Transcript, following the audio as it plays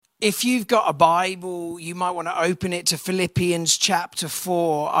If you've got a Bible, you might want to open it to Philippians chapter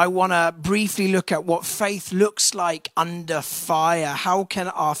 4. I want to briefly look at what faith looks like under fire. How can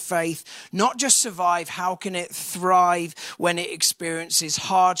our faith not just survive, how can it thrive when it experiences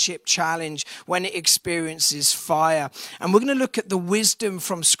hardship, challenge, when it experiences fire? And we're going to look at the wisdom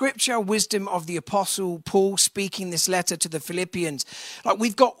from Scripture, wisdom of the Apostle Paul speaking this letter to the Philippians. Like,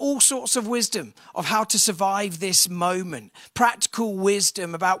 we've got all sorts of wisdom of how to survive this moment. Practical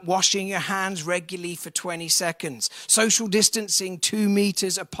wisdom about washing your hands regularly for 20 seconds. Social distancing 2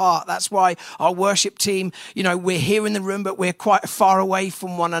 meters apart. That's why our worship team, we're here in the room, but we're quite far away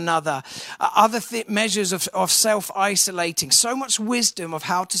from one another. Other measures of self-isolating. So much wisdom of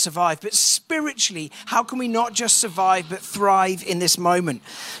how to survive. But spiritually, how can we not just survive, but thrive in this moment?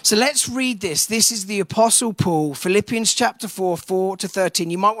 So let's read this. This is the Apostle Paul, Philippians chapter 4, 4 to 13.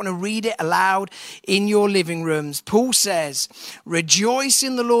 You might want to read it aloud in your living rooms. Paul says, "Rejoice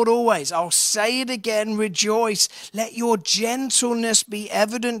in the Lord always." I'll say it again, rejoice. Let your gentleness be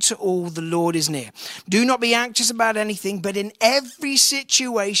evident to all. The Lord is near. Do not be anxious about anything, but in every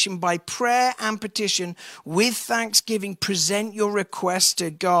situation, by prayer and petition, with thanksgiving, present your requests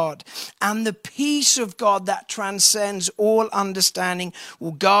to God. And the peace of God that transcends all understanding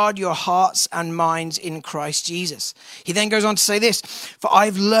will guard your hearts and minds in Christ Jesus. He then goes on to say this, "For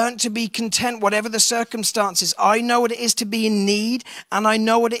I've learned to be content, whatever the circumstances. I know what it is to be in need, and I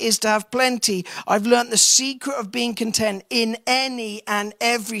know what it is to have plenty. I've learned the secret of being content in any and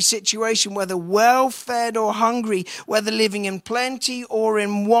every situation, whether well-fed or hungry, whether living in plenty or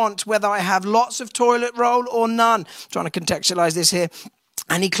in want, whether I have lots of toilet roll or none." I'm trying to contextualize this here.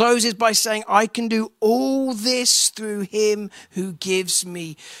 And he closes by saying, "I can do all this through him who gives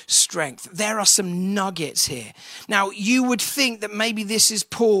me strength." There are some nuggets here. Now, you would think that maybe this is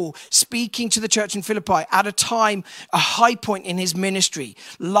Paul speaking to the church in Philippi at a time, a high point in his ministry.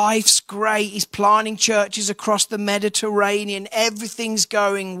 Life's great. He's planting churches across the Mediterranean. Everything's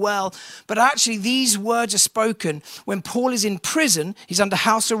going well. But actually, these words are spoken when Paul is in prison. He's under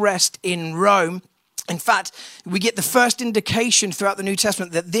house arrest in Rome. In fact, we get the first indication throughout the New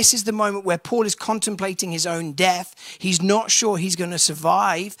Testament that this is the moment where Paul is contemplating his own death. He's not sure he's going to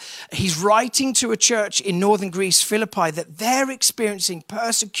survive. He's writing to a church in northern Greece, Philippi, that they're experiencing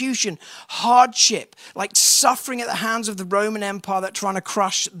persecution, hardship, like suffering at the hands of the Roman Empire that's trying to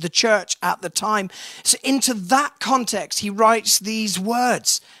crush the church at the time. So into that context, he writes these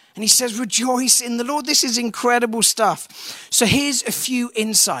words. And he says, "Rejoice in the Lord." This is incredible stuff. So here's a few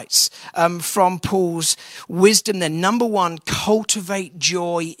insights from Paul's wisdom then. Number one, cultivate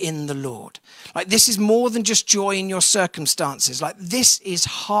joy in the Lord. Like, this is more than just joy in your circumstances. Like, this is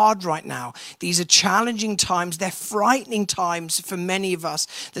hard right now. These are challenging times. They're frightening times for many of us.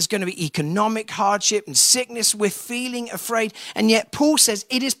 There's going to be economic hardship and sickness. We're feeling afraid. And yet Paul says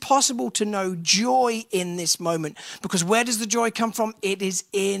it is possible to know joy in this moment. Because where does the joy come from? It is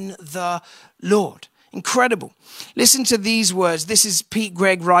in the Lord. Incredible. Listen to these words. This is Pete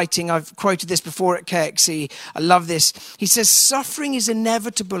Gregg writing. I've quoted this before at KXC. I love this. He says, "Suffering is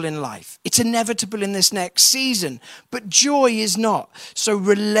inevitable in life. It's inevitable in this next season, but joy is not. So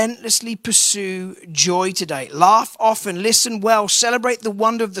relentlessly pursue joy today. Laugh often, listen well, celebrate the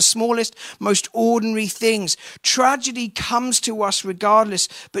wonder of the smallest, most ordinary things. Tragedy comes to us regardless,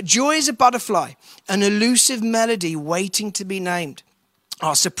 but joy is a butterfly, an elusive melody waiting to be named.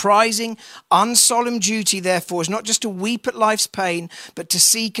 Our surprising, unsolemn duty, therefore, is not just to weep at life's pain, but to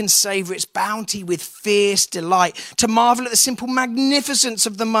seek and savor its bounty with fierce delight, to marvel at the simple magnificence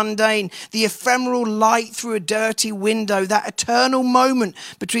of the mundane, the ephemeral light through a dirty window, that eternal moment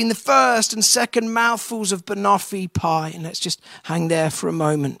between the first and second mouthfuls of banoffee pie." And let's just hang there for a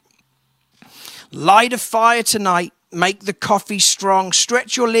moment. "Light a fire tonight. Make the coffee strong.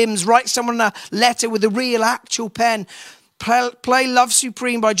 Stretch your limbs. Write someone a letter with a real, actual pen. Play Love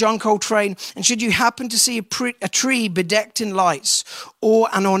Supreme by John Coltrane. And should you happen to see a tree bedecked in lights, or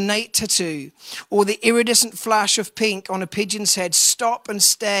an ornate tattoo, or the iridescent flash of pink on a pigeon's head, stop and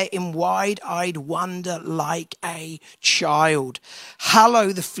stare in wide-eyed wonder like a child.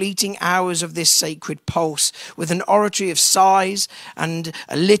 Hallow the fleeting hours of this sacred pulse with an oratory of sighs and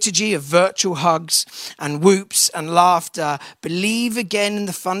a liturgy of virtual hugs and whoops and laughter. Believe again in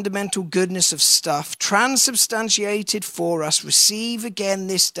the fundamental goodness of stuff, transubstantiated for us. Receive again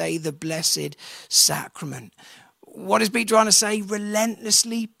this day the blessed sacrament." What is Pete trying to say?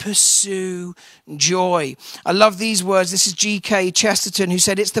 Relentlessly pursue joy. I love these words. This is G.K. Chesterton, who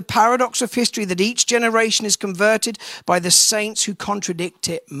said, it's the paradox of history that each generation is converted by the saints who contradict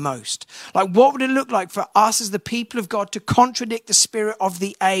it most. Like, what would it look like for us as the people of God to contradict the spirit of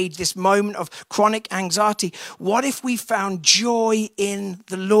the age, this moment of chronic anxiety? What if we found joy in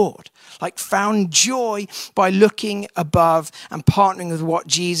the Lord? Like, found joy by looking above and partnering with what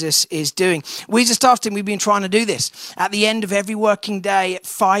Jesus is doing. We as a staff team, we've been trying to do this. At the end of every working day at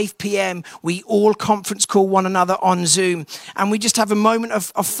 5 p.m., we all conference call one another on Zoom, and we just have a moment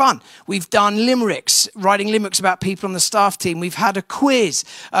of fun. We've done limericks, writing limericks about people on the staff team. We've had a quiz.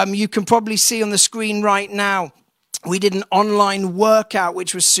 You can probably see on the screen right now. We did an online workout,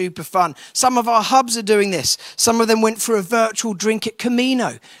 which was super fun. Some of our hubs are doing this. Some of them went for a virtual drink at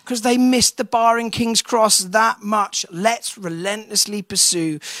Camino because they missed the bar in King's Cross that much. Let's relentlessly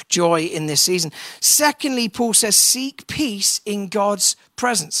pursue joy in this season. Secondly, Paul says, seek peace in God's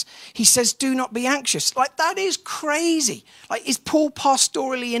presence. He says, do not be anxious. Like, that is crazy. Like, is Paul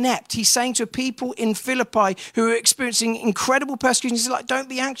pastorally inept? He's saying to people in Philippi who are experiencing incredible persecution, he's like, don't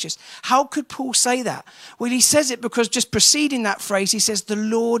be anxious. How could Paul say that? Well, he says it because just preceding that phrase, he says, the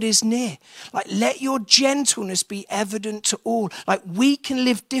Lord is near. Like, let your gentleness be evident to all. Like, we can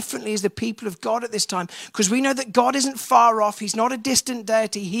live differently as the people of God at this time because we know that God isn't far off. He's not a distant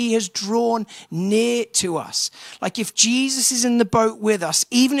deity. He has drawn near to us. Like, if Jesus is in the boat with us,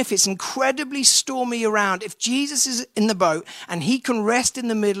 even if it's incredibly stormy around, if Jesus is in the boat and he can rest in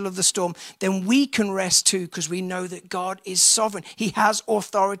the middle of the storm, then we can rest too because we know that God is sovereign. He has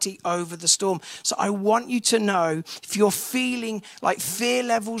authority over the storm. So I want you to know, if you're feeling like fear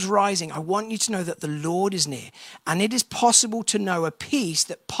levels rising, I want you to know that the Lord is near. And it is possible to know a peace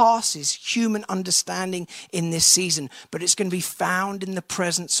that passes human understanding in this season, but it's going to be found in the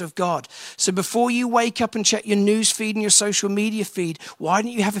presence of God. So before you wake up and check your news feed and your social media feed, why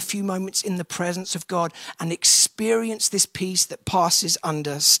don't you have a few moments in the presence of God and experience this peace that passes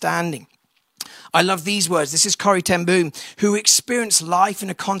understanding? I love these words. This is Corrie ten Boom, who experienced life in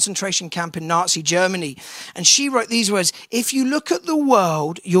a concentration camp in Nazi Germany. And she wrote these words, if you look at the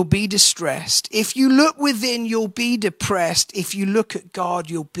world, you'll be distressed. If you look within, you'll be depressed. If you look at God,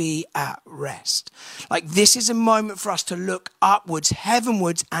 you'll be at rest. Like, this is a moment for us to look upwards,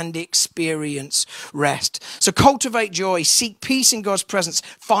 heavenwards, and experience rest. So cultivate joy, seek peace in God's presence,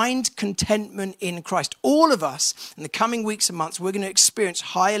 find contentment in Christ. All of us, in the coming weeks and months, we're going to experience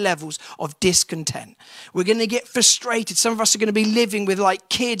higher levels of discontent. We're going to get frustrated. Some of us are going to be living with like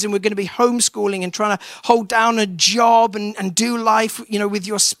kids, and we're going to be homeschooling and trying to hold down a job and do life, with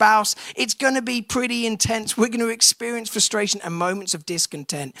your spouse. It's going to be pretty intense. We're going to experience frustration and moments of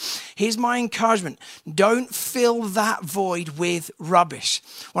discontent. Here's my encouragement. Don't fill that void with rubbish.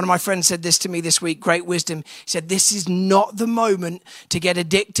 One of my friends said this to me this week, great wisdom. He said, this is not the moment to get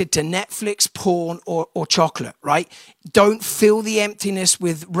addicted to Netflix, porn, or chocolate, right? Don't fill the emptiness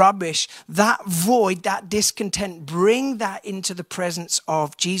with rubbish. That void, that discontent, bring that into the presence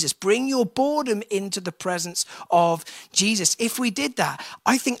of Jesus. Bring your boredom into the presence of Jesus. If we did that,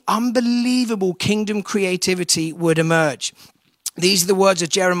 I think unbelievable kingdom creativity would emerge. These are the words of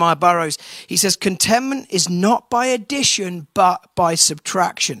Jeremiah Burroughs. He says, contentment is not by addition, but by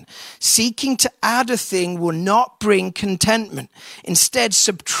subtraction. Seeking to add a thing will not bring contentment. Instead,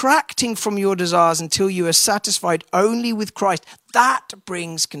 subtracting from your desires until you are satisfied only with Christ, that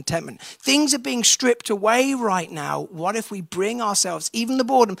brings contentment. Things are being stripped away right now. What if we bring ourselves, even the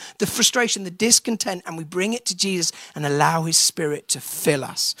boredom, the frustration, the discontent, and we bring it to Jesus and allow his Spirit to fill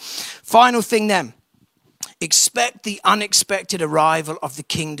us? Final thing then. Expect the unexpected arrival of the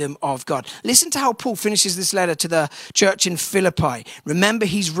kingdom of God. Listen to how Paul finishes this letter to the church in Philippi. Remember,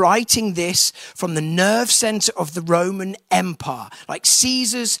 he's writing this from the nerve center of the Roman Empire, like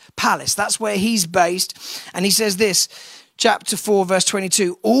Caesar's palace. That's where he's based. And he says this, chapter 4, verse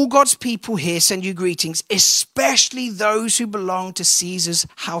 22, all God's people here send you greetings, especially those who belong to Caesar's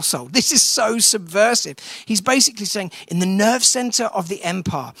household. This is so subversive. He's basically saying in the nerve center of the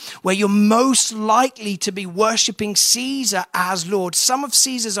empire, where you're most likely to be worshiping Caesar as Lord, some of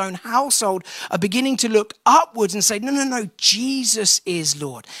Caesar's own household are beginning to look upwards and say, no, Jesus is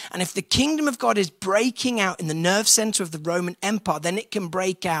Lord. And if the kingdom of God is breaking out in the nerve center of the Roman Empire, then it can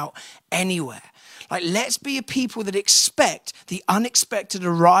break out anywhere. Like, let's be a people that expect the unexpected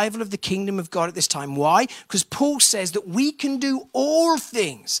arrival of the kingdom of God at this time. Why? Because Paul says that we can do all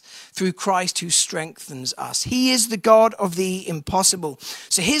things through Christ who strengthens us. He is the God of the impossible.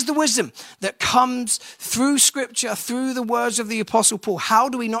 So here's the wisdom that comes through Scripture, through the words of the Apostle Paul. How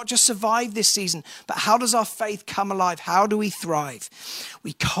do we not just survive this season, but how does our faith come alive? How do we thrive?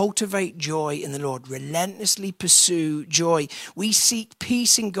 We cultivate joy in the Lord, relentlessly pursue joy. We seek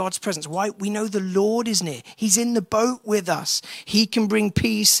peace in God's presence. Why? We know the Lord is near. He's in the boat with us. He can bring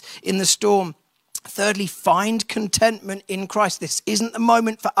peace in the storm. Thirdly, find contentment in Christ. This isn't the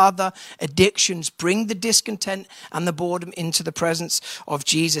moment for other addictions. Bring the discontent and the boredom into the presence of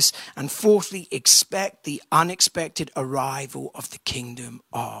Jesus. And fourthly, expect the unexpected arrival of the kingdom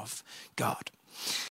of God.